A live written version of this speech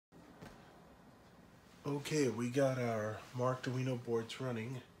Okay, we got our Marcduino boards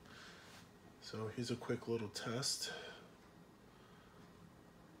running. So here's a quick little test.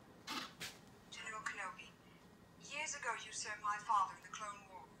 General Kenobi, years ago you served my father in the Clone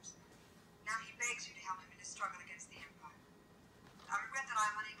Wars. Now he begs you to help him in his struggle against the Empire. I regret that I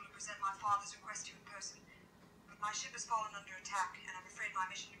am unable to present my father's request to you in person, but my ship has fallen under attack, and I'm afraid my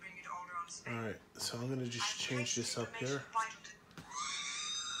mission to bring you to Alderaan Space. Alright, so I'm going to just change this up here.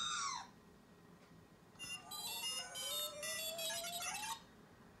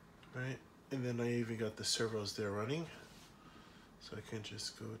 Right, and then I even got the servos there running, so I can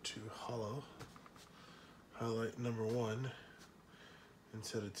just go to Holo, highlight number 1, and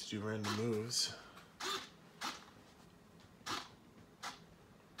set it to do random moves.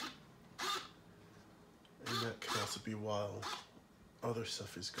 And that can also be while other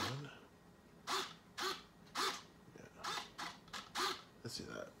stuff is going. Yeah, let's do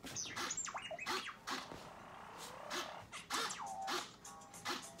that.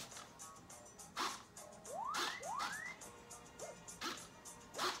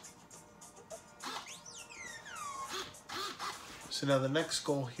 So now the next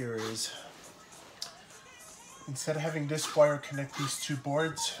goal here is, instead of having this wire connect these two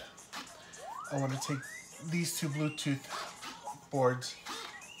boards, I want to take these two Bluetooth boards,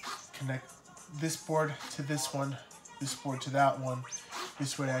 connect this board to this one, this board to that one.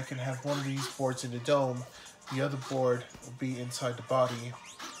 This way I can have one of these boards in the dome, the other board will be inside the body,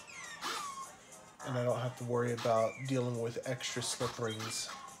 and I don't have to worry about dealing with extra slip rings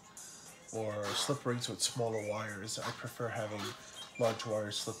or slip rings with smaller wires. I prefer having large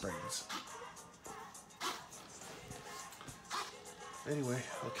wire slip rings. Anyway,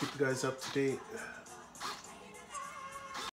 I'll keep you guys up to date.